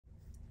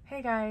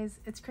Hey guys,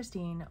 it's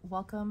Christine.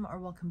 Welcome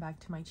back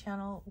to my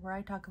channel where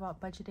I talk about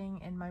budgeting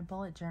in my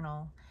bullet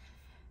journal.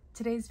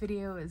 Today's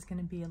video is going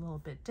to be a little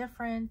bit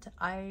different.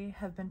 I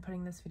have been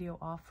putting this video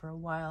off for a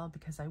while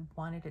because I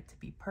wanted it to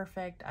be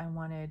perfect. I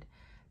wanted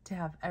to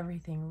have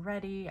everything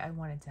ready. I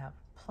wanted to have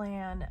a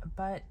plan,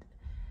 but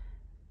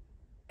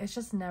it's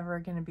just never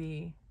going to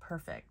be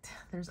perfect.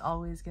 There's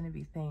always going to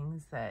be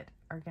things that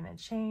are going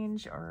to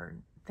change or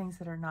things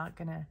that are not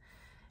going to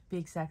be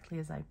exactly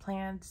as I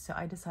planned, so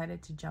I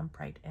decided to jump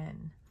right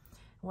in.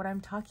 What I'm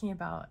talking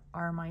about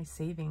are my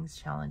savings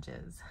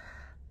challenges.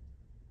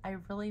 I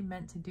really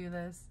meant to do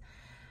this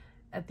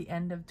at the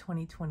end of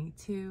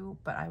 2022,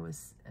 but I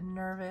was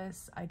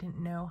nervous. I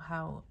didn't know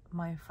how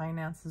my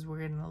finances were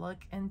going to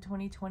look in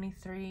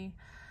 2023.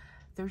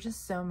 There were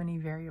just so many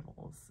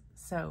variables.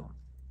 So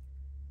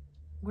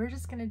we're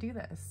just going to do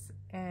this,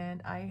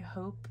 and I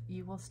hope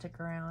you will stick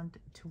around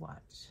to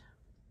watch.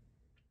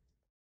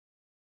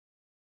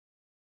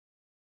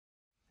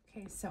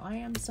 Okay, so I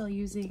am still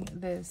using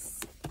this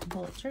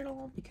bullet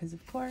journal because,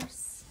 of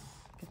course,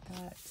 look at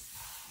that,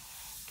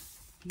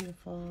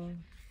 beautiful.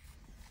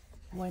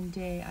 One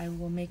day I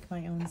will make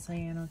my own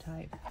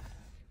cyanotype,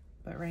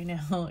 but right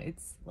now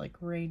it's like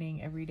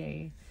raining every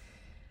day,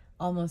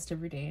 almost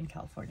every day in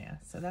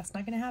California, so that's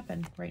not going to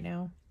happen right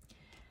now.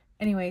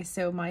 Anyway,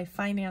 so my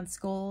finance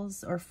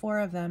goals, or 4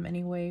 of them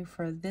anyway,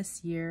 for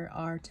this year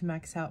are to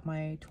max out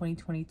my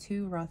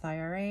 2022 Roth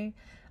IRA.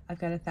 I've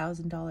got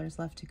 $1,000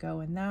 left to go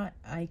in that.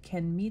 I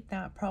can meet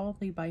that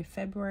probably by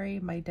February.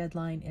 My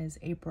deadline is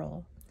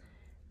April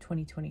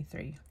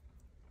 2023.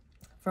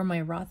 For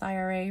my Roth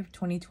IRA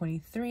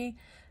 2023,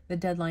 the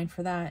deadline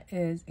for that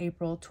is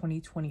April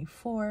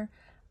 2024,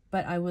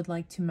 but I would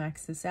like to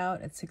max this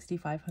out at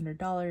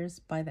 $6,500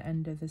 by the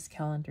end of this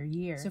calendar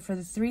year. So for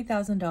the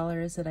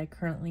 $3,000 that I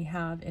currently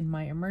have in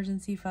my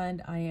emergency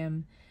fund, I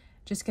am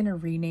just going to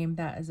rename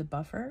that as a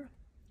buffer,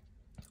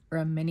 or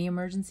a mini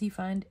emergency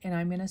fund, and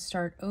I'm going to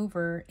start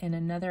over in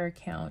another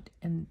account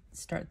and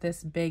start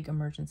this big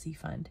emergency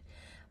fund.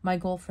 My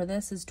goal for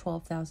this is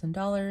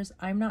 $12,000.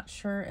 I'm not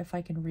sure if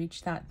I can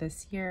reach that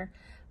this year,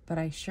 but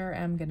I sure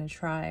am going to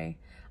try.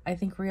 I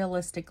think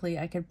realistically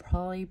I could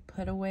probably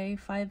put away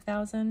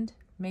 $5,000,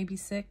 maybe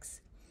 $6,000,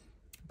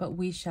 but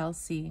we shall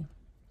see.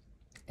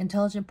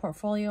 Intelligent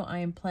portfolio, I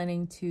am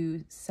planning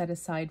to set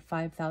aside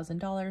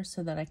 $5,000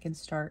 so that I can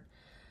start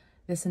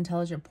this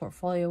intelligent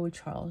portfolio with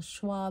Charles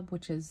Schwab,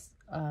 which is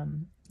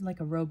like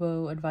a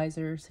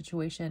robo-advisor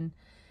situation.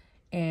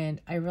 And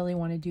I really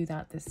want to do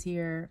that this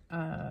year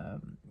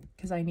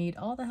because I need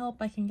all the help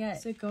I can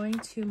get. So going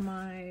to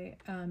my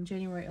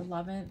January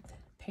 11th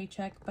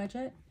paycheck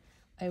budget,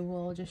 I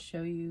will just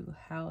show you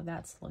how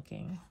that's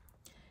looking.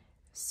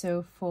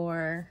 So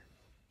for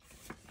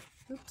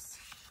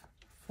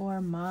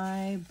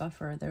my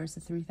buffer, there's a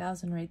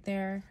 $3,000 right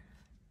there.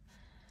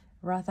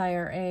 Roth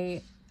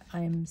IRA,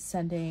 I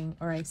sent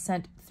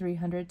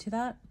 $300 to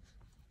that.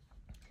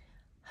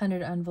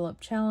 100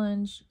 envelope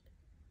challenge,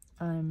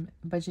 I'm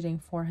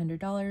budgeting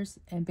 $400,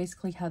 and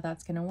basically how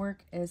that's going to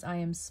work is I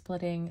am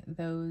splitting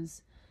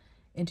those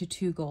into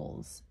 2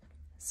 goals.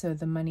 So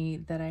the money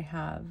that I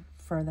have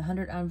for the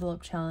 100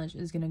 envelope challenge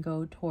is going to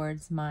go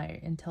towards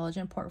my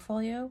intelligent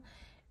portfolio,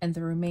 and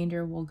the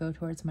remainder will go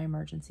towards my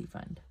emergency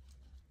fund.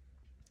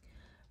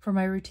 For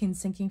my routine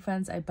sinking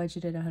funds, I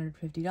budgeted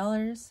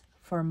 $150.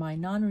 For my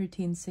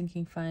non-routine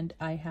sinking fund,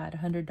 I had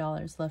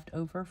 $100 left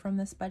over from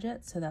this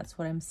budget, so that's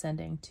what I'm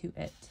sending to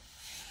it.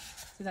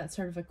 So that's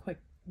sort of a quick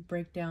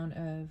breakdown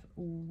of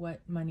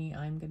what money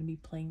I'm going to be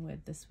playing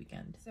with this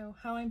weekend. So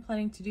how I'm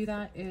planning to do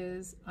that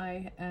is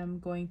I am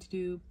going to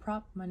do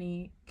prop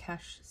money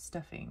cash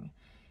stuffing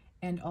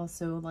and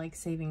also like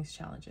savings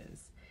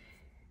challenges.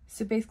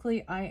 So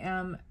basically I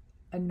am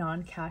a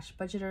non-cash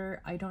budgeter.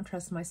 I don't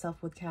trust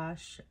myself with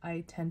cash.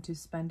 I tend to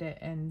spend it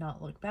and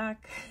not look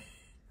back,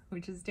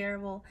 which is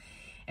terrible.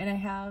 And I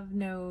have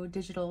no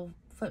digital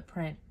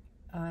footprint,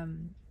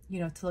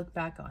 to look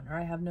back on, or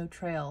I have no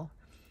trail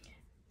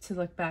to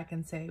look back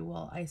and say,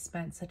 well, I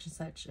spent such and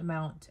such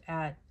amount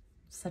at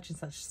such and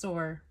such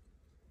store.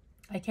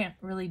 I can't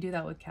really do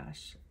that with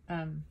cash.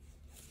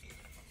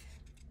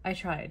 I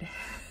tried.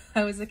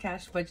 I was a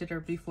cash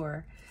budgeter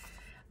before.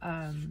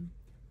 I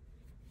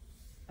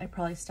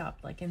probably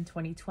stopped like in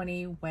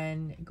 2020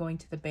 when going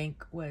to the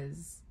bank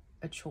was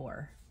a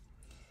chore.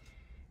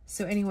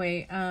 So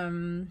anyway,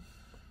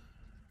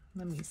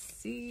 let me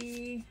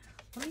see.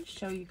 Let me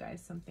show you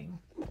guys something.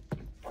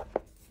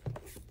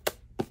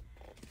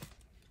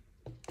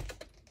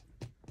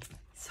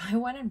 So I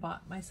went and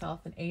bought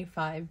myself an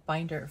A5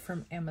 binder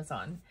from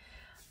Amazon.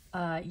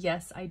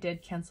 Yes, I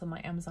did cancel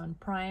my Amazon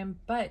Prime,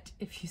 but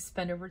if you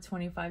spend over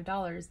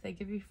 $25, they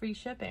give you free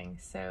shipping.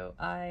 So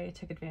I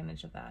took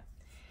advantage of that.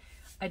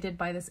 I did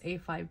buy this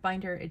A5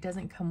 binder. It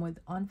doesn't come with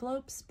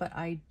envelopes, but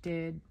I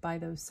did buy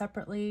those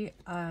separately.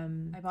 I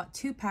bought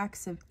 2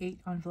 packs of 8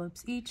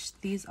 envelopes each.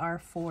 These are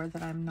 4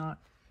 that I'm not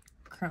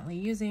currently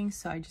using,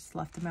 so I just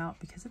left them out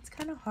because it's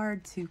kind of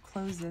hard to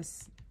close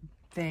this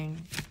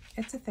thing.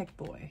 It's a thick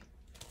boy.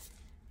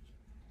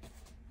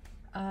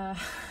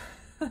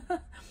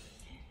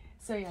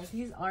 So yeah,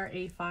 these are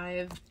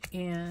A5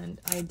 and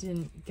I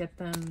didn't get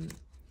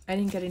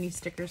any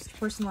stickers to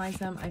personalize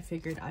them. I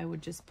figured I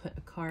would just put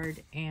a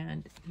card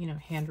and, you know,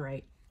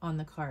 handwrite on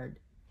the card.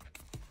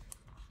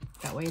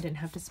 That way I didn't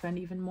have to spend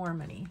even more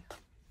money.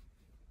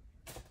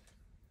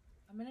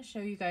 I'm going to show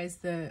you guys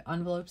the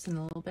envelopes in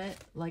a little bit,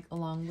 like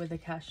along with the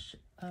cash,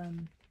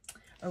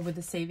 or with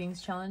the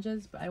savings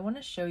challenges, but I want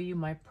to show you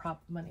my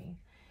prop money.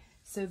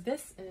 So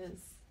this is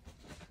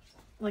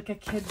like a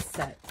kid's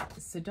set,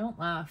 so don't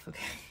laugh, okay?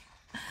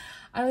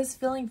 I was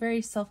feeling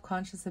very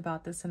self-conscious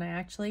about this, and I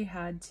actually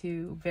had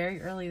to,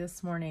 very early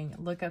this morning,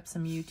 look up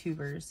some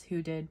YouTubers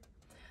who did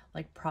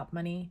like prop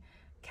money,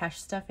 cash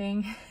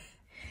stuffing.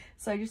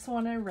 So I just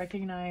want to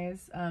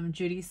recognize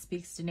Judy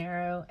Speaks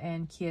Dinero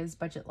and Kia's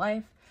Budget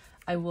Life.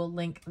 I will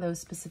link those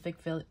specific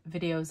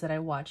videos that I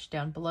watched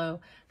down below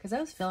because I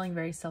was feeling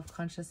very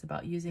self-conscious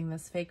about using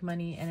this fake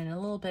money, and in a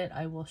little bit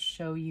I will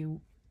show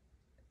you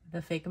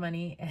the fake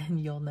money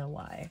and you'll know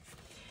why.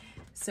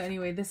 So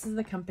anyway, this is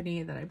the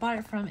company that I bought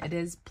it from. It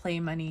is Play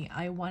Money.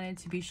 I wanted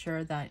to be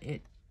sure that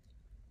it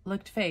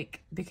looked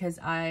fake because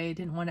I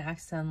didn't want to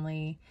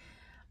accidentally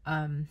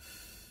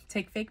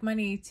take fake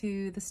money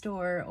to the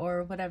store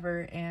or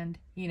whatever, and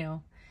you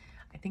know,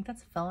 I think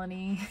that's a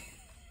felony.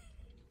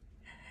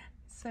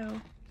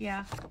 So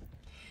yeah,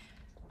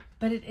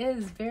 but it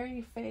is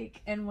very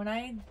fake. And when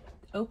I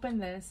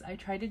opened this, I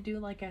tried to do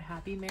like a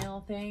Happy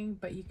Mail thing,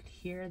 but you could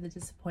hear the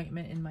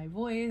disappointment in my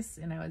voice,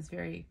 and I was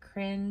very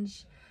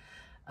cringe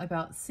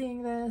about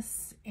seeing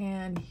this,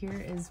 and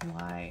here is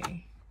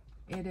why.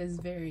 It is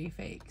very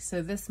fake.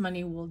 So this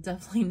money will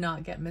definitely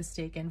not get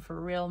mistaken for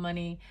real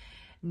money.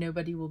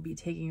 Nobody will be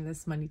taking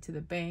this money to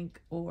the bank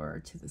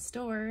or to the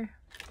store.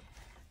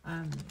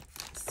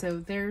 So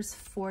there's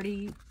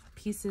 40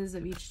 pieces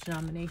of each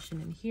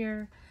denomination in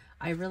here.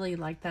 I really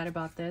like that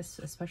about this,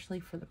 especially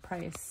for the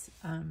price.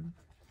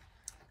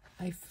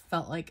 I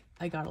felt like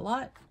I got a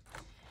lot.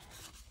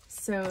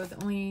 So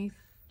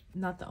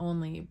not the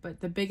only,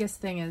 but the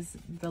biggest thing is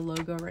the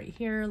logo right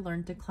here,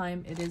 Learn to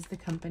Climb. It is the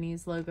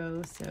company's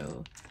logo,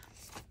 so,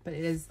 but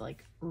it is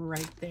like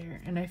right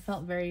there. And I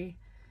felt very,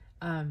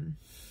 I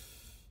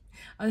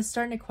was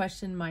starting to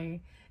question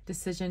my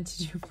decision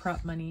to do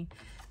prop money,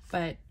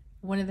 but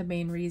one of the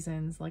main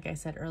reasons, like I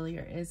said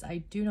earlier, is I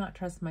do not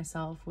trust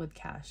myself with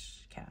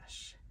cash.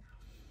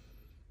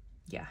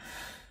 Yeah.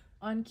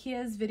 On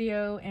Kia's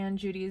video and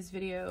Judy's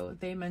video,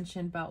 they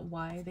mentioned about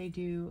why they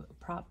do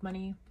prop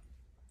money.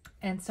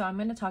 And so I'm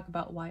going to talk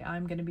about why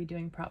I'm going to be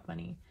doing prop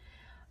money.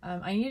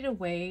 I needed a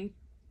way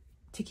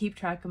to keep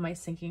track of my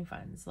sinking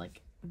funds.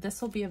 Like,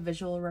 this will be a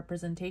visual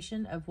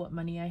representation of what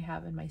money I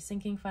have in my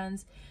sinking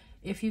funds.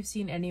 If you've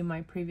seen any of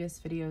my previous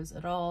videos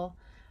at all,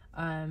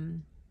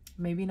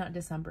 maybe not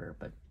December,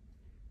 but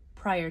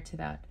prior to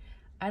that,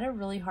 I had a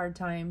really hard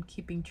time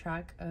keeping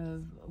track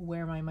of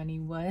where my money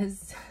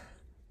was.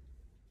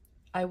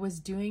 I was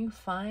doing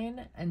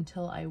fine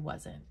until I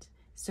wasn't.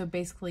 So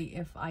basically,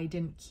 if I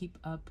didn't keep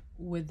up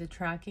with the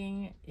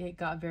tracking, it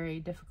got very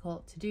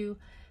difficult to do.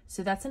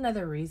 So that's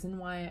another reason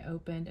why I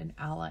opened an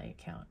Ally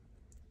account.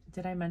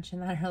 Did I mention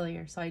that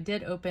earlier? So I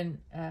did open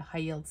a high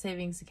yield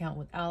savings account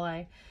with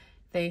Ally.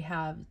 They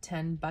have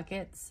 10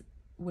 buckets,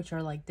 which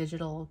are like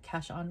digital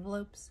cash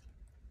envelopes.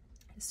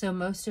 So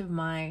most of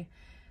my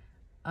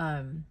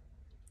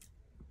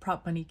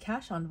prop money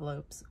cash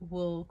envelopes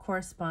will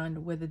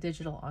correspond with a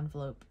digital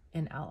envelope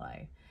in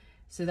Ally.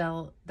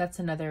 So that's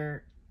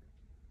another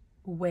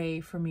way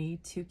for me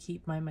to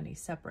keep my money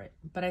separate,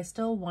 but I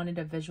still wanted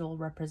a visual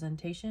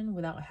representation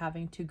without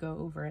having to go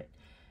over it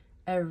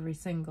every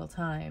single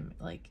time,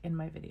 like in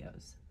my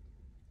videos.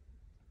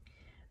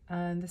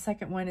 The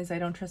second one is I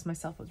don't trust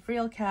myself with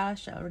real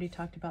cash. I already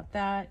talked about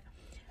that.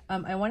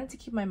 I wanted to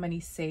keep my money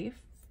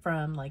safe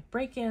from like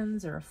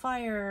break-ins or a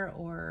fire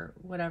or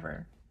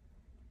whatever,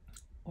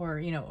 or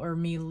you know, or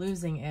me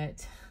losing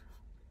it,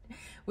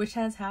 which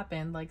has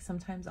happened. Like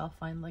sometimes I'll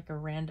find like a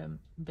random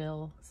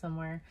bill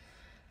somewhere.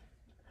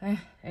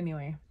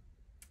 Anyway,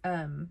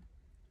 I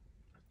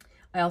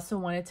also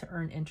wanted to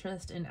earn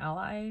interest in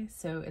Ally,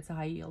 so it's a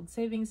high yield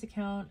savings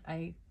account.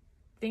 I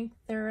think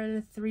they're at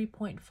a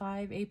 3.5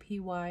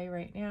 APY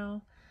right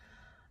now.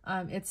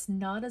 It's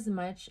not as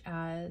much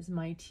as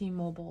my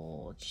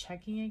T-Mobile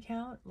checking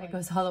account. It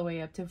goes all the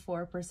way up to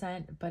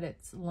 4%, but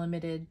it's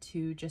limited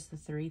to just the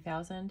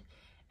 $3,000,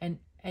 and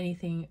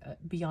anything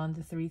beyond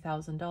the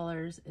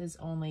 $3,000 is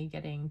only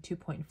getting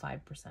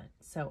 2.5%.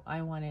 So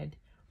I wanted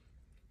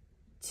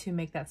to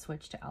make that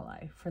switch to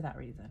Ally for that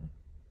reason.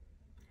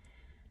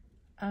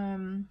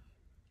 And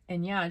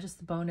yeah, just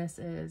the bonus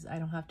is I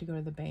don't have to go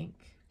to the bank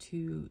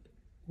to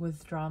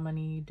withdraw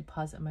money,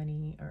 deposit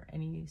money, or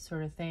any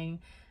sort of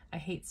thing. I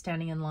hate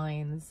standing in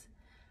lines.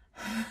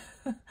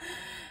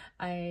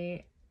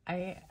 I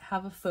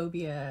have a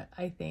phobia,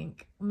 I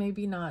think,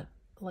 maybe not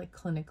like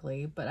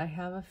clinically, but I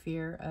have a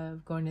fear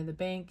of going to the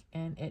bank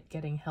and it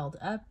getting held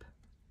up.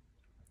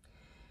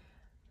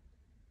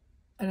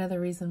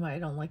 Another reason why I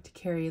don't like to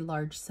carry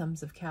large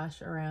sums of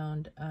cash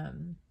around,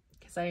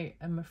 because I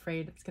am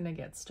afraid it's going to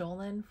get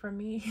stolen from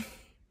me.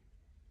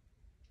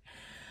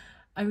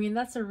 I mean,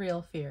 that's a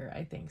real fear,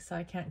 I think, so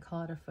I can't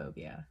call it a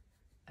phobia,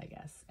 I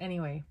guess.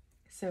 Anyway,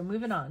 so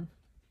moving on.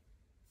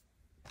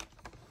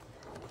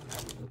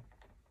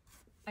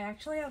 I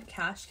actually have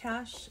cash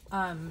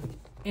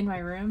in my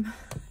room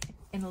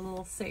in a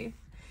little safe.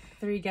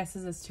 3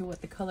 guesses as to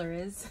what the color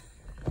is.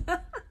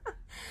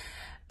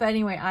 But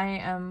anyway, I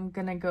am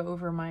gonna go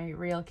over my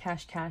real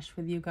cash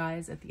with you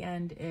guys at the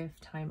end if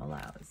time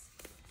allows.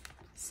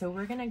 So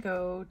we're gonna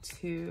go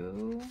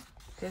to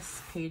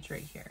this page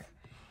right here.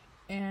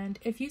 And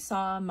if you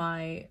saw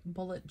my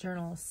bullet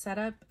journal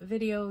setup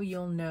video,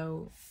 you'll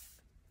know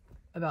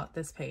about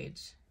this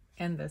page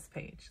and this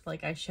page.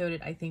 Like I showed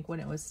it, I think, when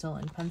it was still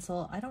in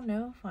pencil. I don't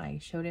know if I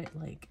showed it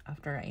like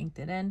after I inked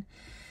it in.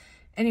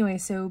 Anyway,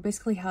 so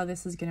basically how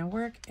this is gonna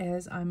work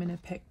is I'm gonna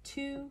pick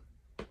 2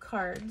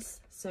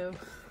 cards. So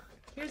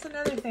here's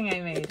another thing I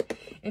made.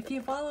 If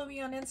you follow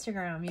me on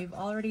Instagram, you've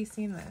already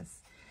seen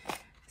this.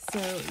 So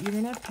you're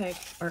gonna pick,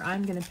 or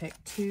I'm gonna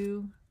pick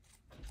 2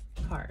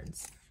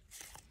 cards.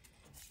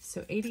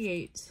 So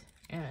 88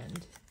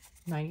 and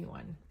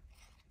 91.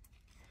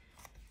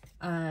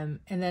 And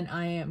then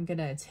I am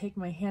gonna take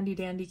my handy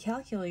dandy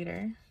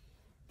calculator.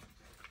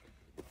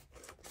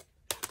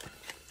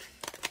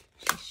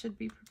 She should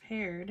be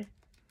prepared.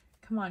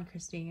 Come on,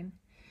 Kristine.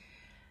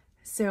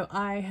 So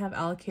I have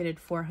allocated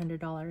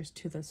 $400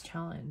 to this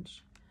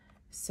challenge.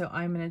 So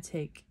I'm gonna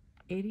take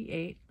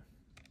 88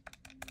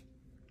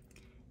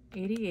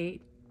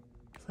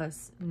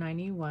 plus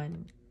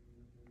 91,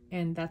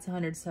 and that's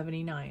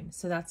 179.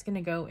 So that's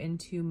gonna go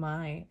into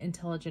my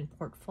intelligent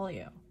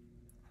portfolio.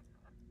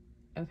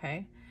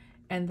 Okay,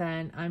 and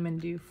then I'm gonna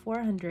do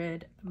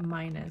 400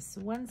 minus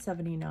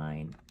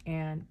 179,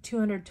 and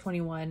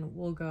 221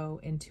 will go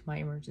into my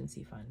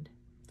emergency fund.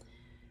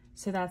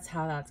 So that's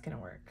how that's gonna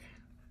work.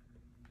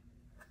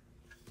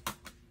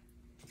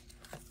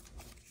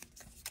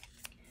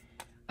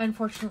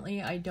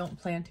 Unfortunately, I don't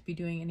plan to be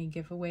doing any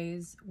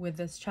giveaways with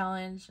this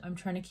challenge. I'm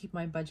trying to keep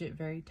my budget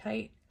very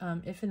tight.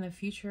 If in the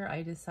future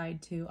I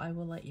decide to, I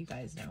will let you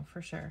guys know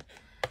for sure.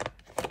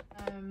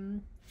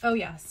 Oh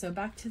yeah, so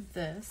back to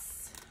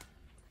this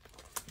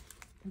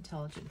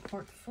intelligent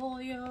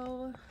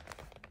portfolio.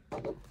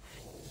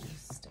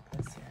 Just stick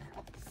this here.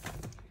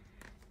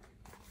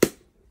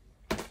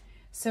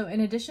 So in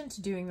addition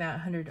to doing that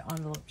 100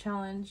 envelope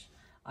challenge,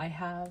 I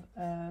have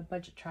a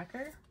budget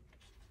tracker.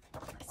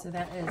 So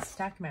that is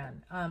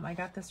Stackman. I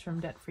got this from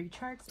Debt Free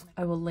Charts.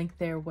 I will link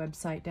their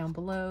website down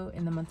below.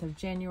 In the month of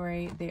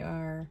January, they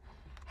are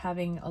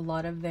having a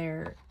lot of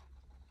their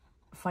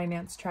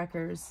finance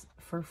trackers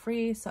for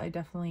free. So I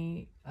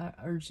definitely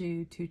urge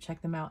you to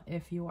check them out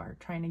if you are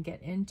trying to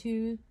get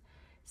into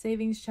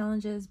savings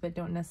challenges, but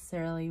don't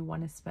necessarily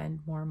want to spend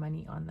more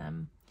money on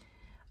them.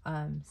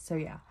 So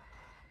yeah.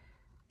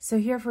 So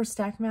here for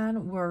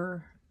Stackman,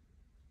 we're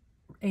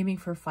aiming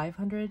for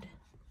 5,000,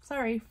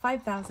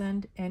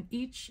 and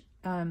each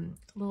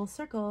little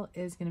circle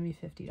is going to be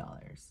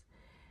 $50.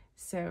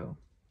 So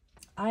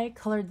I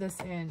colored this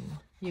in,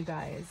 you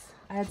guys.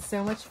 I had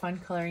so much fun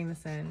coloring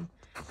this in.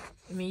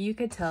 I mean, you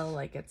could tell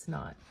like it's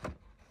not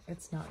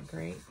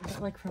great,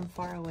 but like from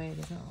far away,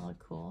 doesn't it look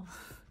cool?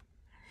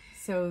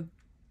 So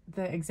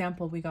the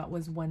example we got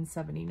was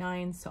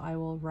 179. So I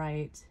will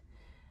write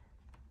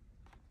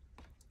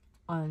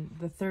on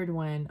the third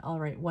one, I'll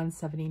write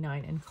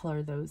 179 and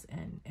color those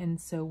in. And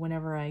so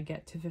whenever I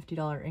get to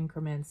 $50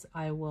 increments,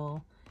 I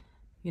will,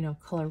 you know,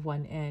 color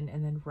one in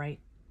and then write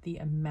the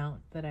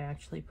amount that I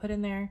actually put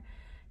in there,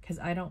 because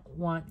I don't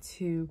want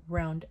to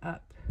round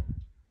up.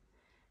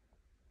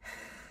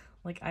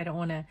 Like, I don't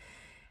want to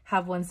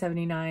have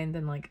 179,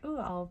 then like, oh,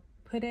 I'll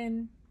put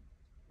in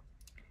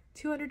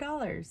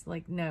 $200.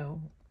 Like,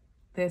 no,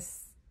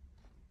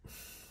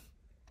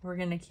 we're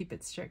going to keep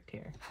it strict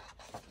here.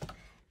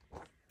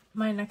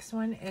 My next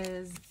one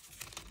is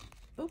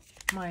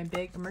my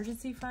big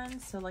emergency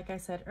fund. So like I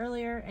said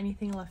earlier,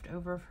 anything left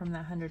over from that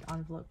 100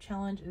 envelope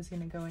challenge is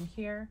going to go in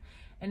here,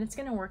 and it's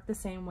going to work the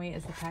same way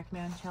as the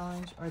Pac-Man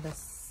challenge or the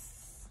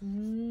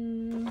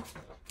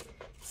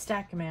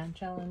Stack-Man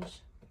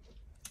challenge.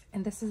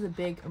 And this is a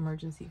big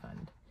emergency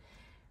fund.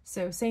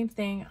 So same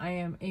thing, I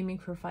am aiming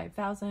for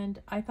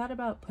 5,000. I thought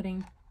about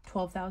putting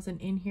 12,000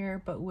 in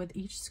here, but with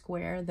each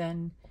square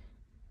then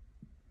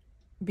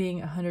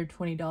being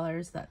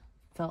 $120, that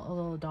felt a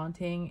little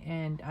daunting,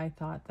 and I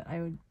thought that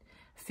I would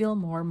feel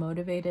more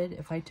motivated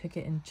if I took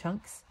it in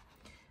chunks.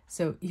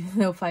 So even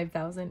though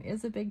 5,000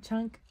 is a big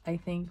chunk, I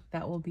think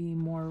that will be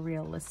more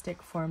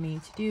realistic for me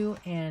to do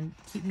and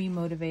keep me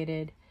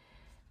motivated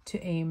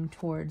to aim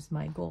towards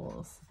my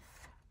goals.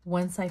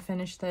 Once I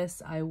finish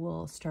this, I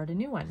will start a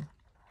new one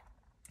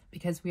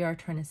because we are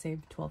trying to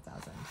save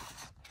 12,000.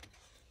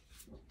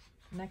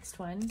 Next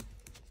one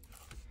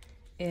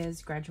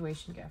is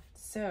graduation gift.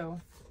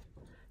 So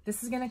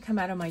this is going to come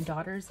out of my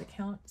daughter's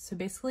account. So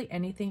basically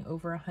anything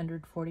over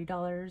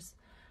 $140,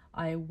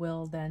 I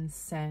will then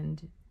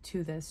send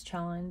to this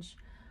challenge.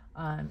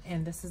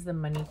 And this is the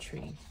money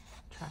tree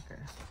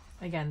tracker.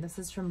 Again, this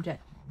is from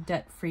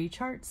Debt Free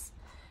Charts.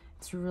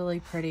 It's really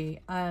pretty.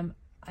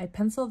 I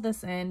penciled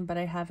this in, but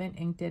I haven't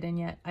inked it in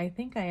yet. I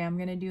think I am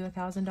going to do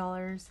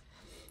 $1,000.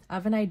 I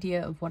have an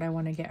idea of what I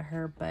want to get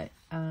her, but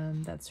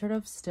that's sort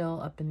of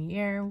still up in the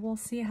air. We'll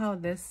see how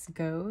this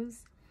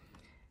goes,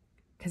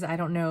 because I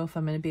don't know if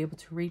I'm going to be able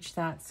to reach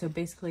that. So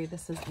basically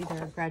this is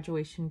either a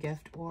graduation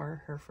gift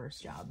or her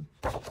first job.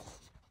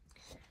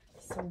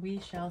 So we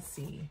shall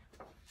see.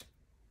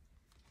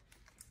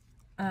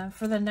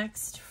 For the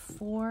next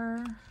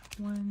 4,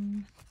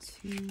 1,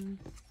 2,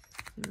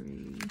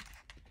 3,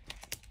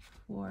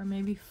 4,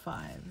 maybe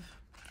 5.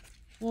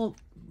 We'll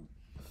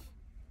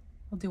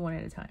do one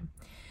at a time.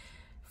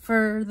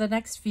 For the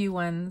next few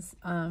ones,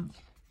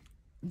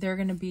 they're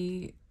going to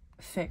be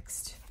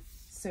fixed.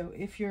 So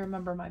if you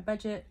remember my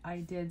budget, I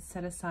did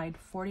set aside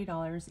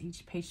 $40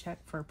 each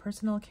paycheck for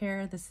personal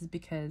care. This is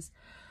because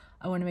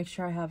I want to make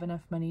sure I have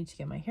enough money to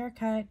get my hair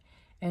cut,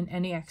 and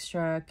any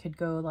extra could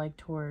go like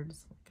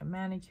towards like a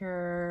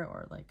manicure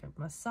or like a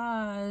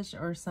massage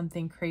or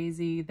something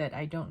crazy that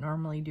I don't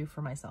normally do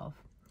for myself.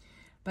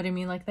 But I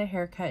mean, like the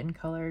haircut and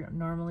color,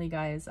 normally,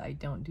 guys, I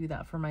don't do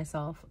that for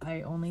myself.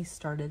 I only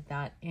started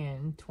that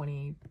in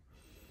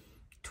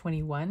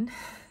 2021,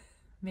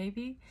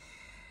 maybe.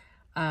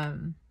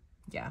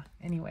 Yeah,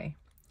 anyway.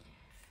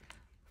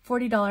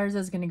 $40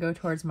 is going to go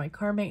towards my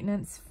car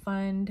maintenance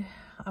fund.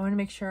 I want to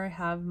make sure I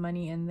have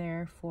money in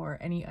there for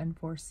any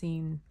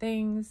unforeseen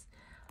things.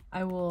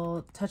 I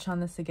will touch on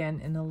this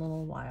again in a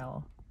little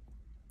while,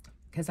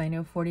 because I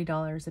know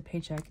 $40 a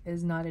paycheck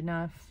is not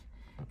enough,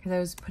 because I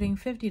was putting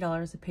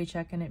 $50 a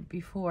paycheck in it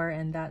before,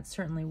 and that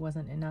certainly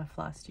wasn't enough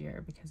last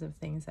year because of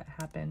things that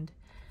happened.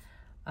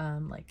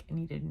 Like I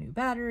needed a new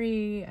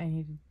battery, I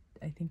needed,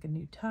 I think, a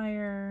new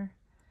tire,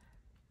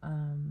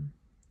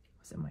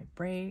 was it my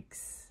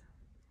brakes,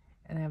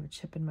 and I have a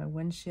chip in my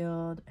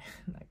windshield,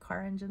 my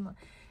car engine.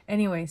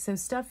 Anyway, so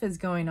stuff is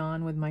going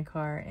on with my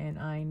car, and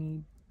I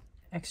need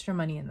extra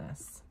money in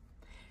this.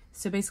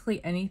 So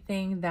basically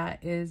anything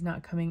that is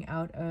not coming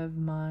out of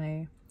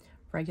my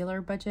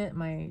regular budget,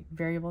 my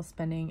variable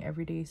spending,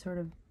 everyday sort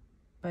of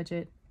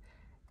budget,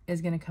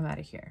 is going to come out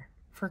of here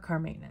for car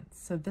maintenance.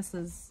 So this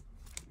is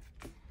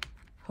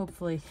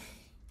hopefully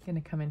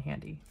going to come in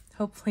handy.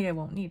 Hopefully I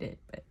won't need it,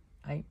 but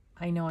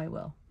I know I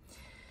will.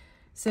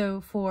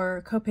 So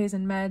for copays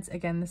and meds,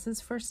 again, this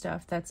is for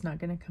stuff that's not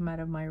going to come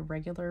out of my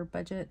regular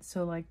budget.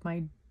 So like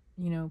my,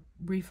 you know,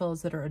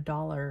 refills that are $1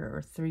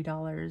 or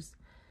 $3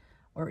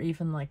 or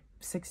even like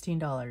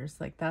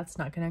 $16, like that's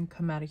not going to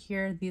come out of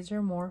here. These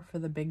are more for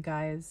the big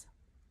guys.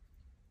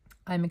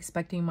 I'm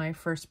expecting my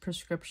first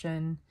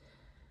prescription,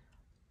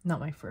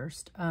 not my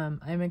first,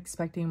 I'm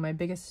expecting my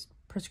biggest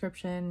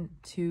prescription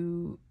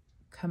to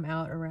come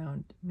out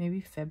around maybe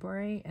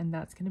February, and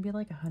that's going to be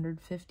like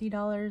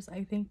 $150,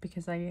 I think,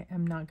 because I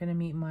am not going to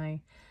meet my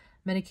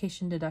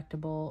medication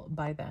deductible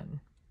by then.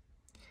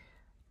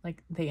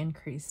 Like they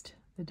increased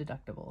the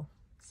deductible,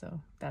 so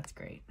that's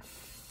great.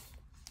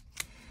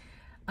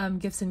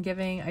 Gifts and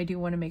giving, I do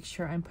want to make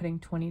sure I'm putting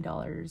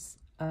 $20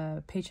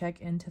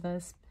 paycheck into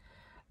this.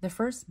 The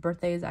first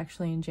birthday is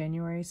actually in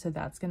January, so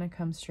that's going to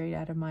come straight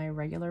out of my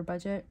regular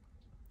budget.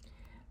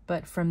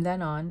 But from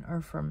then on,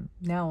 or from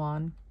now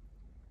on,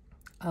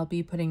 I'll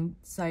be putting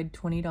aside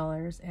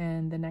 $20,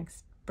 and the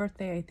next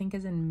birthday I think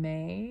is in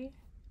May.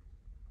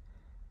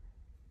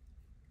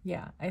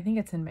 Yeah, I think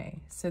it's in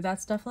May. So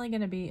that's definitely going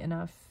to be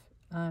enough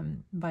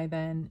by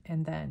then,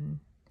 and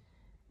then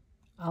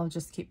I'll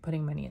just keep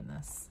putting money in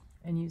this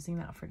and using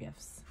that for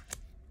gifts.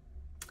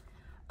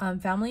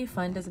 Family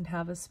fun doesn't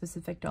have a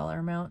specific dollar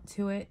amount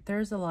to it.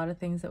 There's a lot of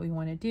things that we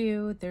want to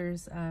do.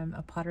 There's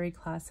a pottery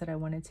class that I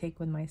want to take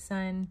with my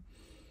son.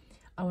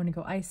 I want to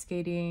go ice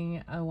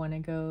skating. I want to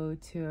go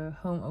to a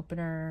home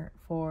opener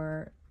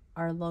for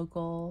our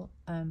local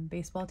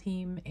baseball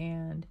team,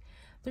 and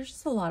there's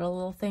just a lot of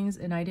little things,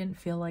 and I didn't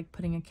feel like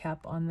putting a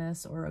cap on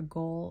this or a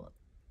goal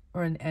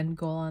or an end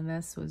goal on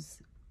this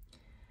was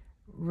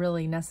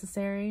really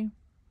necessary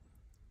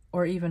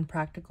or even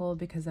practical,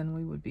 because then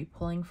we would be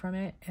pulling from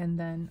it. And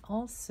then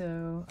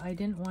also I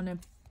didn't want to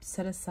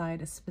set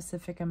aside a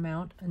specific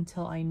amount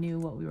until I knew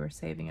what we were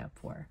saving up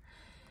for.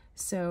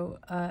 So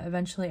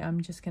eventually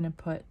I'm just going to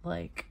put,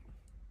 like,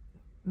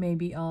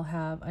 maybe I'll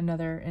have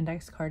another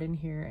index card in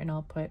here, and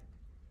I'll put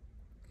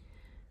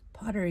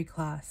pottery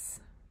class.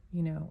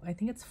 You know, I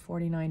think it's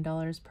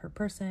 $49 per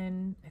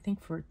person, I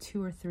think, for a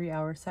 2 or 3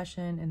 hour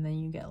session, and then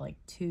you get like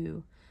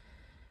 2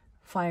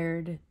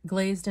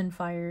 glazed and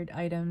fired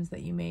items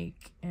that you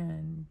make,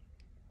 and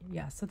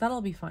yeah, so that'll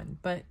be fun.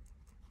 But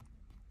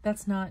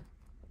that's not,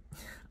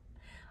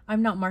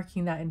 I'm not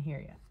marking that in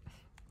here yet.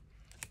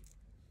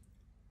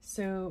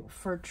 So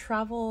for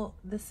travel,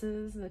 this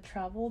is the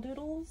travel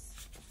doodles.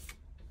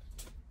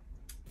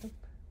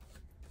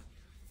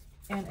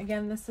 And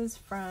again, this is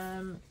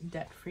from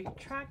Debt Free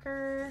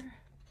Tracker.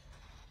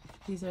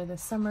 These are the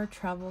summer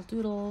travel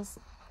doodles.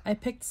 I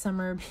picked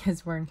summer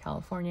because we're in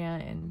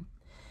California, and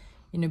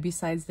you know,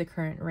 besides the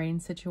current rain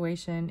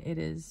situation, it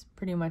is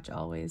pretty much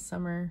always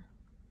summer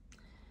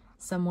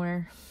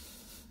somewhere.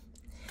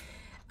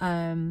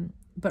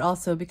 But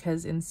also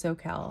because in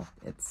SoCal,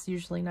 it's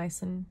usually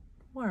nice and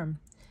warm.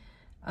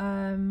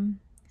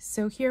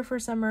 So here for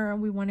summer,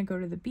 we want to go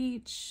to the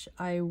beach.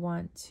 I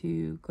want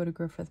to go to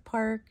Griffith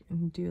Park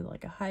and do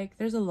like a hike.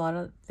 There's a lot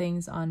of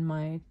things on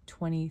my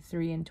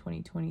 23 and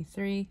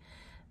 2023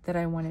 that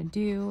I want to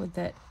do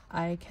that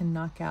I can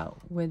knock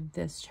out with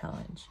this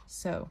challenge.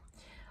 So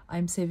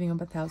I'm saving up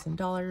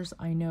 $1,000.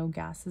 I know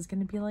gas is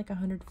going to be like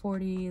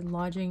 $140.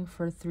 Lodging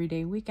for a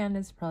 3-day weekend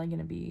is probably going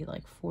to be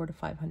like $400 to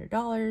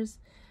 $500.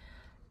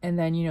 And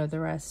then, you know,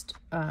 the rest,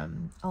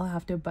 I'll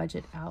have to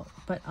budget out.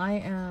 But I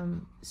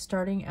am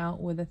starting out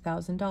with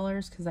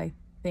 $1,000 because I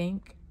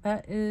think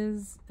that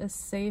is a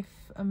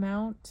safe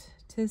amount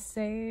to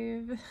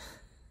save.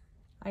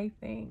 I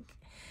think.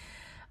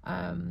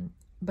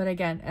 But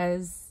again,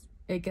 as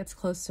it gets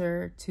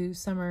closer to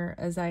summer,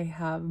 as I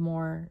have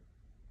more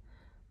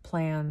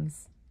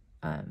plans,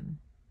 then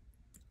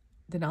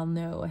I'll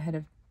know ahead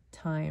of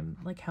time,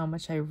 like how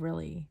much I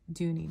really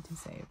do need to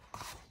save.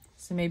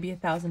 So maybe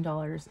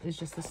 $1,000 is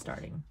just the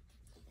starting.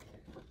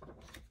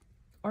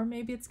 Or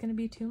maybe it's going to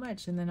be too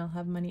much and then I'll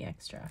have money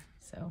extra.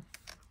 So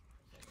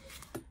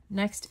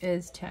next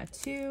is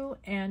tattoo.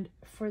 And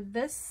for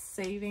this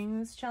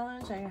savings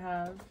challenge I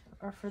have,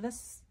 or for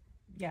this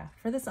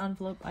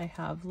envelope, I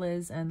have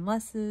Liz and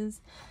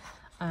Les's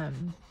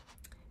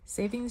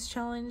savings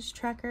challenge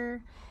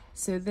tracker.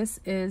 So this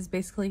is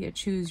basically a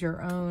choose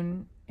your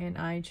own, and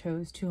I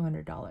chose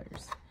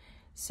 $200.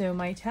 So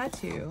my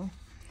tattoo,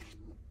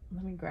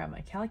 let me grab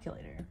my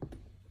calculator.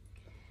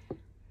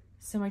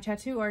 So my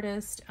tattoo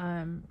artist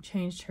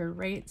changed her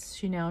rates.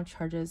 She now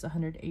charges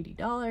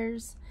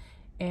 $180,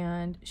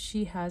 and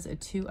she has a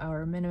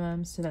 2-hour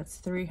minimum, so that's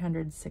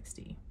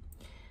 $360.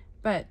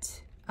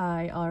 But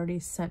I already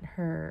sent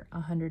her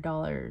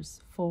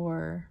 $100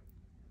 for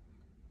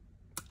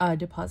a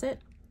deposit,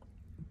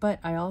 but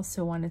I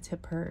also want to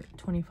tip her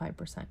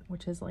 25%,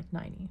 which is like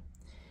 $90.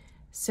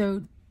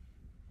 So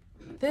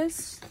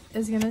this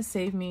is gonna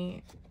save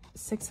me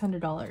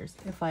 $600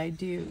 if I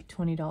do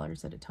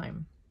 $20 at a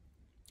time.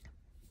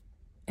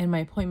 And my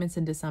appointment's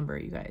in December,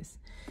 you guys.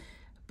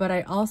 But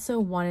I also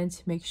wanted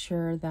to make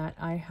sure that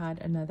I had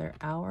another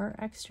hour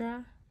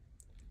extra.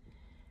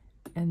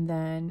 And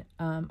then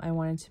I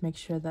wanted to make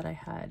sure that I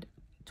had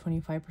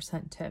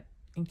 25% tip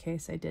in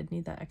case I did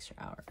need that extra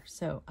hour.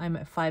 So I'm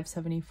at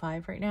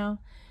 $575 right now.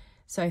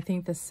 So I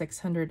think the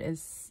 $600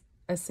 is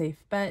a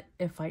safe bet.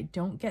 If I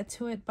don't get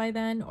to it by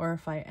then, or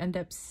if I end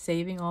up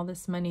saving all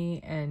this money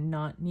and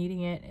not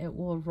needing it, it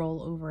will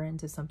roll over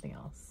into something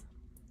else.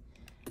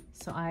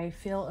 So I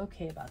feel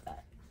okay about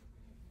that.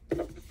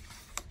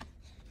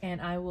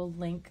 And I will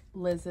link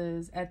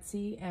Liz's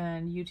Etsy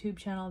and YouTube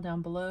channel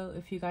down below.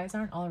 If you guys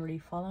aren't already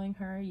following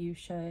her, you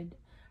should.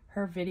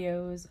 Her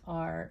videos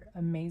are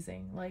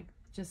amazing. Like,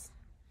 just,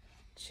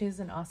 she's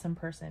an awesome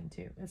person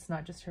too. It's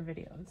not just her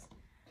videos.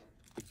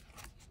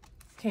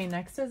 Okay,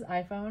 next is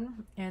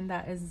iPhone, and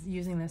that is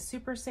using the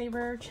Super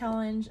Saver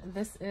Challenge.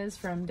 This is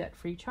from Debt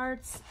Free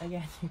Charts.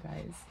 Again, you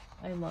guys,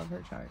 I love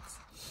her charts.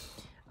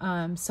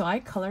 So I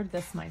colored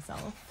this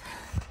myself.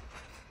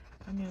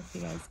 I don't know if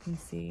you guys can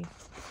see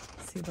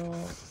the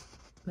little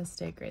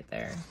mistake right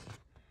there.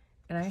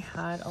 And I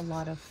had a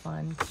lot of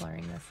fun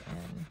coloring this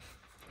in.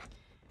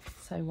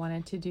 So I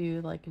wanted to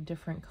do like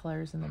different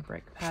colors in the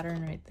brick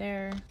pattern right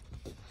there.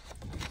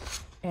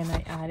 And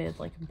I added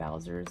like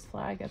Bowser's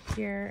flag up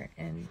here,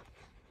 and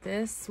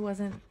this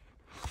wasn't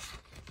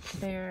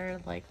there.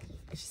 Like,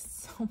 it's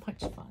just so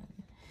much fun.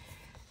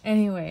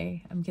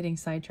 Anyway, I'm getting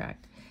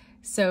sidetracked.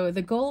 So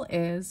the goal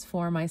is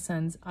for my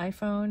son's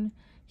iPhone.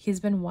 He's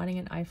been wanting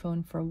an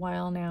iPhone for a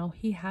while now.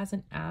 He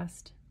hasn't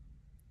asked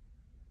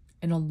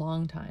in a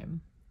long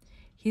time.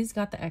 He's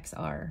got the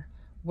XR,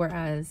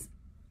 whereas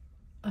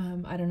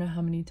I don't know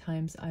how many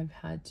times I've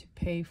had to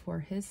pay for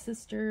his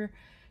sister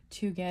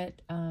to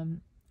get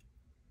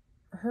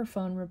her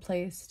phone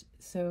replaced.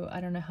 So I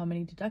don't know how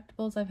many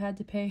deductibles I've had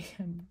to pay.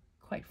 I'm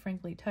quite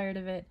frankly tired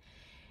of it.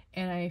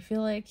 And I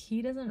feel like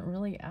he doesn't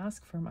really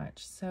ask for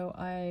much. So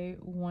I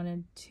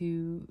wanted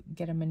to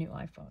get him a new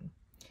iPhone.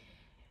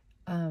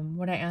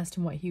 When I asked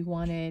him what he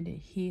wanted,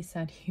 he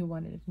said he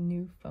wanted a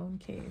new phone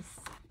case.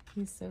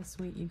 He's so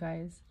sweet, you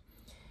guys.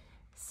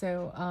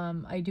 So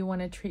I do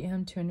want to treat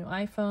him to a new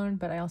iPhone,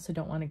 but I also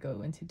don't want to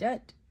go into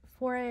debt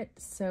for it.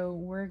 So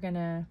we're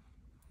gonna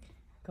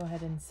go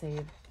ahead and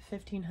save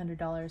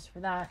 $1,500 for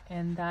that.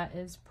 And that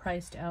is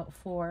priced out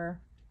for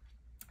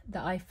the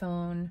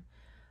iPhone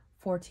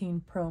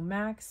 14 Pro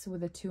Max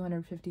with a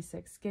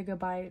 256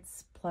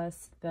 gigabytes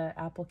plus the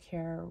Apple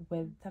Care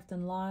with theft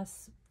and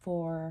loss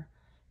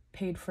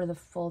paid for the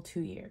full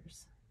 2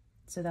 years.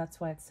 So that's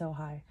why it's so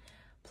high.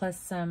 Plus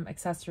some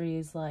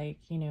accessories like,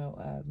 you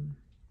know,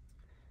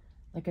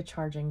 like a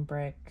charging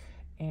brick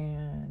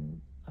and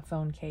a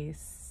phone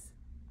case,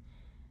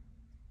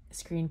 a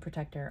screen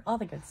protector, all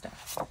the good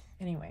stuff.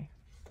 Anyway.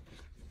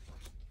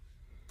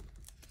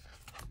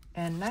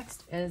 And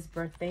next is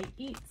birthday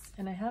eats.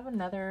 And I have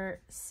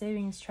another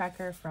savings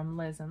tracker from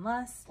Liz and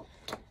Les.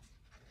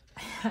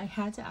 I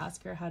had to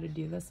ask her how to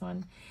do this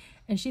one.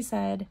 And she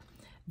said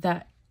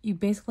that you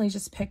basically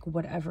just pick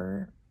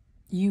whatever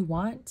you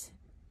want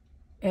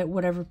at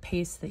whatever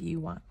pace that you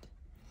want.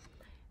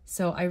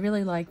 So I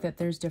really like that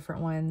there's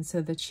different ones.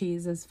 So the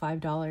cheese is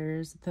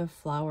 $5, the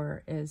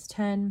flour is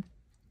 $10,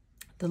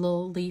 the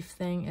little leaf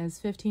thing is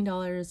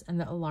 $15, and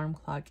the alarm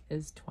clock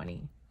is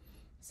 $20.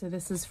 So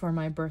this is for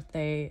my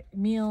birthday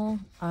meal.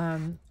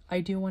 I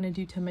do want to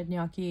do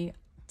teppanyaki.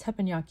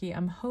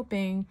 I'm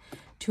hoping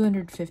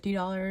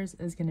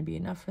 $250 is going to be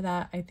enough for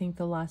that. I think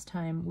the last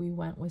time we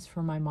went was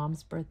for my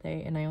mom's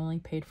birthday, and I only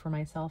paid for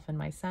myself and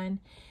my son,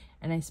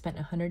 and I spent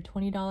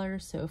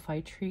 $120. So if I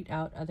treat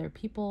out other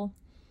people,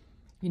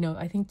 you know,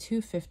 I think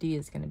 $250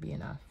 is going to be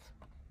enough,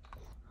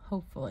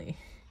 hopefully.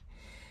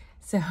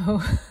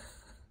 So,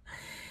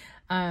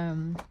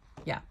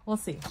 yeah, we'll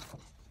see.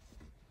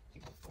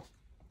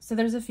 So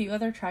there's a few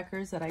other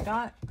trackers that I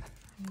got.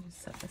 Let me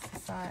just set this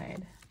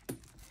aside.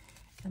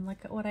 And look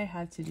at what I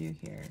had to do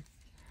here.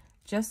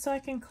 Just so I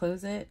can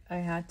close it, I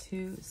had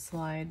to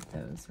slide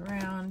those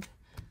around,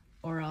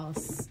 or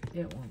else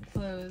it won't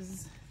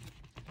close.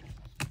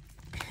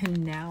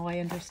 And now I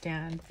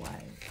understand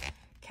why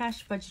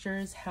cash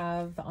budgeters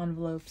have the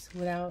envelopes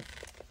without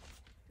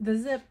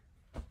the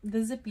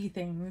zippy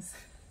things,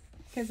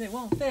 because it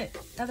won't fit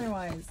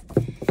otherwise.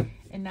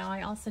 And now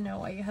I also know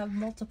why you have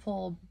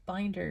multiple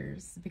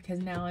binders, because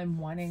now I'm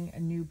wanting a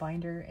new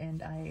binder,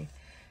 and I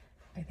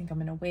think I'm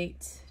gonna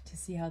wait to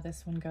see how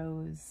this one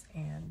goes,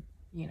 and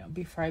you know,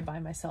 before I buy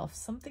myself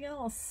something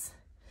else.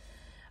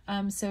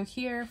 So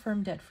here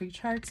from Debt Free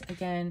Charts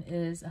again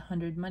is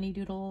 100 money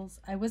doodles.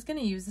 I was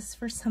gonna use this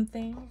for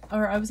something,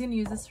 or I was gonna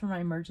use this for my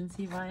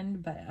emergency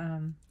fund, but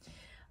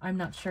I'm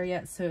not sure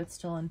yet, so it's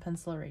still in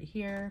pencil right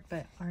here.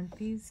 But aren't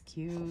these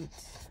cute?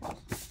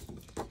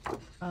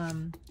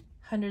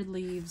 100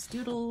 leaves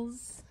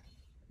doodles.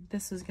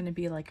 This was gonna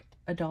be like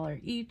 $1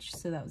 each,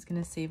 so that was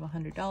gonna save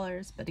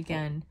 $100. But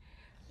again,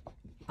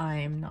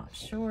 I'm not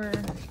sure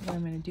what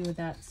I'm going to do with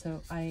that,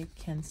 so I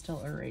can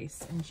still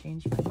erase and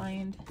change my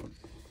mind.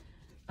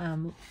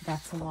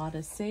 That's a lot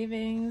of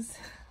savings.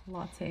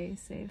 Latte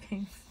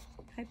savings.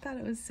 I thought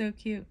it was so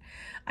cute.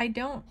 I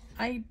don't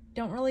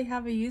really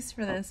have a use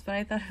for this, but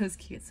I thought it was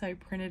cute, so I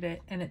printed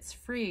it, and it's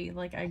free.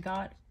 Like, I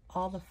got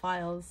all the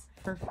files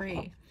for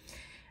free.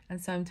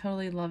 And so I'm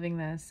totally loving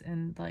this,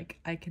 and like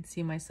I could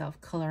see myself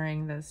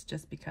coloring this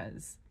just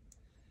because.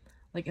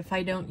 Like, if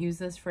I don't use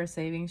this for a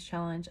savings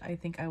challenge, I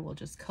think I will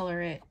just color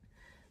it,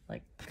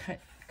 like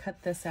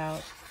cut this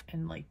out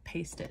and like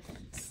paste it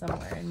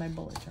somewhere in my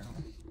bullet journal.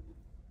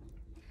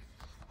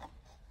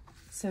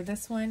 So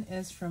this one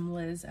is from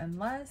Liz and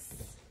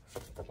Les.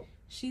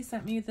 She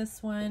sent me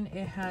this one.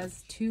 It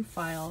has 2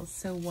 files.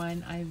 So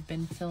one I've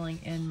been filling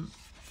in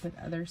with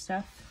other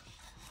stuff.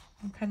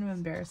 I'm kind of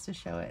embarrassed to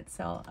show it,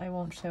 so I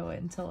won't show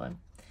it until I've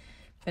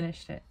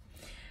finished it.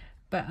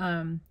 But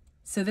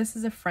so this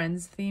is a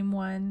Friends theme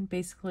one.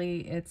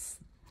 Basically, it's,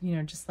 you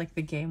know, just like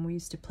the game we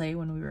used to play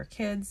when we were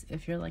kids.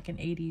 If you're like an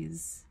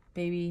 80s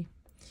baby.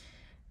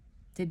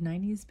 Did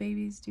 90s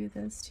babies do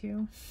this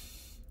too?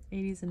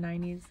 80s and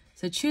 90s.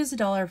 So choose a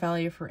dollar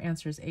value for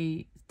answers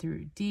A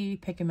through D.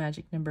 Pick a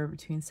magic number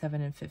between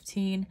 7 and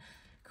 15.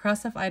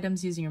 Cross off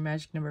items using your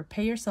magic number.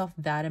 Pay yourself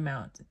that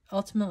amount.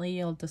 Ultimately,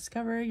 you'll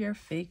discover your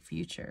fake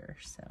future.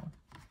 So,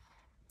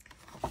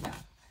 yeah.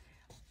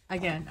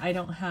 Again, I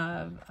don't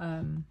have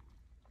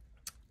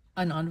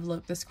an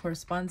envelope this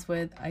corresponds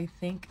with. I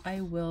think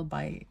I will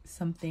buy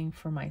something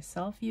for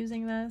myself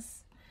using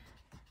this,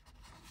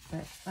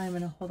 but I'm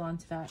going to hold on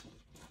to that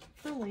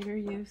for later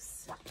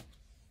use.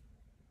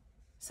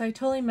 So I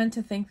totally meant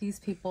to thank these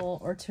people,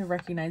 or to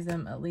recognize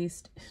them at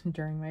least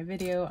during my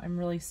video. I'm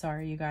really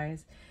sorry, you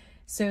guys.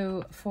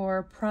 So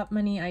for prop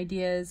money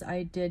ideas,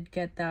 I did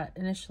get that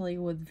initially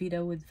with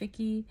Vita with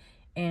Vicky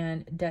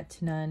and Debt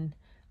to None.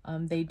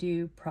 They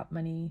do prop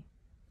money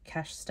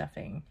cash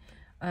stuffing.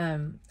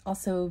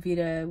 Also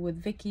Vita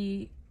with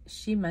Vicky,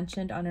 she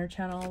mentioned on her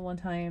channel one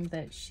time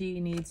that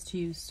she needs to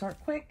use Sort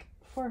Quick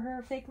for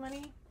her fake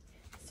money.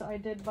 So I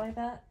did buy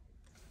that,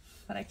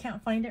 but I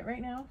can't find it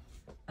right now.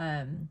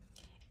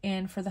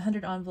 And for the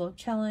 100 envelope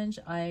challenge,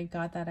 I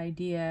got that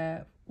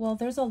idea. Well,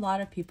 there's a lot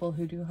of people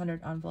who do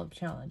 100 envelope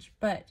challenge,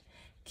 but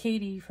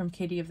Katie from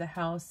Katie of the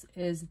House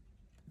is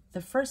the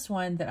first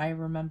one that I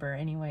remember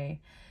anyway.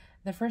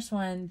 The first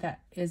one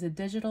that is a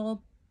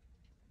digital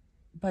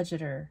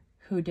budgeter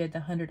who did the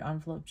 100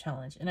 envelope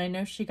challenge. And I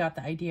know she got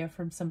the idea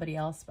from somebody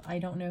else, but I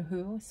don't know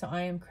who. So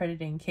I am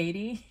crediting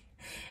Katie,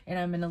 and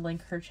I'm going to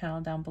link her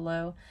channel down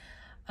below.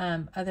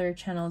 Other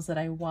channels that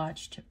I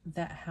watched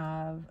that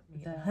have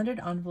the 100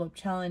 envelope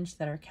challenge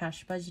that are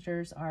cash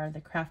budgeters are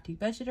the Crafty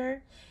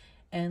Budgeter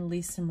and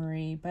Lisa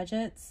Marie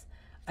Budgets.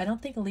 I don't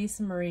think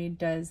Lisa Marie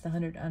does the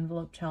 100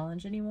 envelope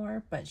challenge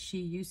anymore, but she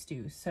used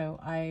to.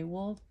 So I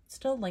will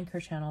still link her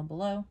channel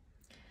below.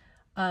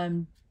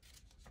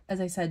 As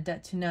I said,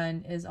 Debt to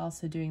None is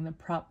also doing the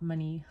prop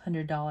money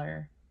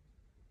 $100.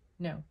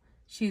 No,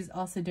 she's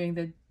also doing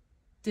the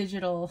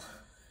digital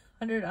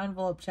 100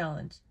 envelope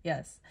challenge.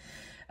 Yes.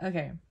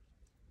 Okay.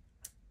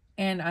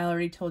 And I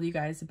already told you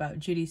guys about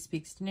Judy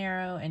Speaks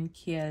Dinero and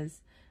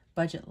Kia's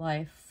Budget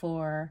Life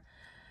for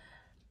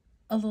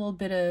a little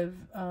bit of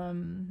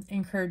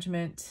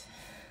encouragement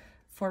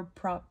for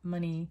prop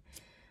money,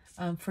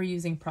 for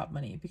using prop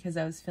money, because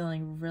I was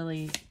feeling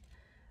really,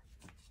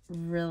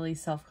 really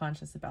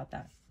self-conscious about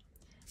that.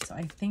 So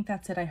I think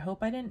that's it. I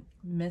hope I didn't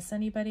miss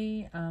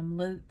anybody.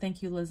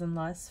 Thank you, Liz and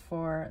Les,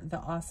 for the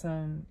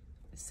awesome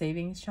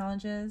savings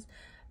challenges.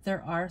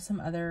 There are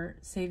some other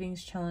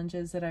savings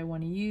challenges that I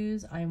want to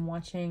use. I'm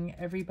watching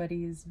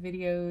everybody's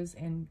videos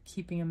and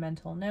keeping a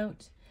mental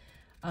note.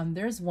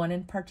 There's one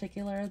in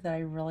particular that I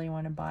really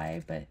want to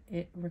buy, but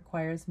it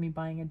requires me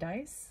buying a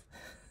dice,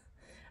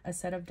 a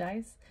set of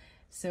dice.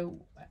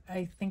 So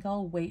I think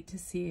I'll wait to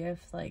see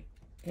if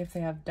they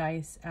have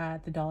dice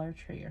at the Dollar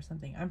Tree or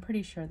something. I'm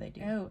pretty sure they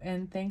do. Oh,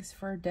 and thanks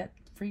for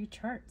debt-free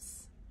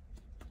charts,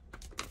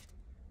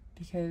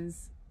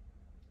 because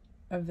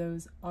of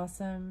those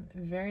awesome,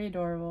 very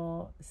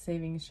adorable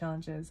savings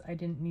challenges. I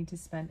didn't need to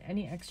spend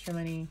any extra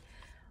money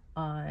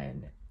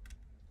on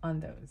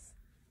those.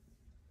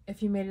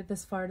 If you made it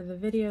this far to the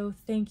video,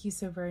 thank you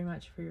so very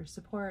much for your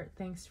support.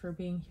 Thanks for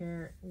being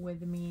here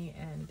with me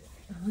and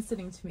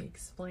listening to me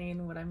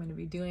explain what I'm going to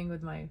be doing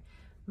with my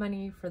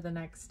money for the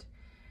next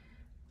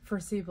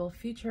foreseeable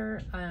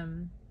future.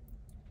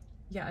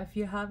 Yeah, if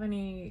you have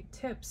any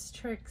tips,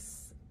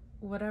 tricks,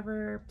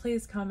 whatever,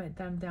 please comment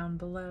them down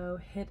below.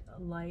 Hit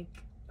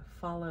like,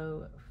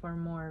 follow for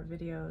more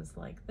videos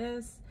like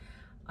this.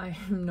 I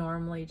am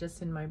normally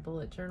just in my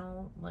bullet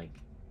journal, like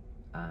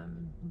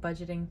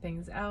budgeting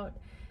things out.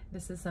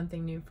 This is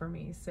something new for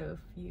me, so if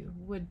you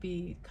would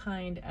be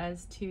kind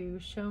as to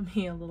show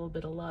me a little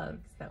bit of love,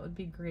 that would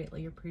be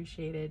greatly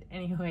appreciated.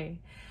 Anyway,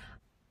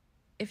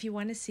 if you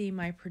want to see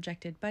my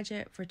projected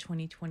budget for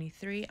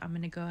 2023, I'm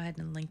going to go ahead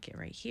and link it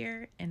right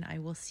here, and I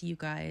will see you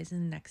guys in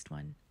the next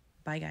one.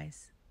 Bye,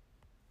 guys.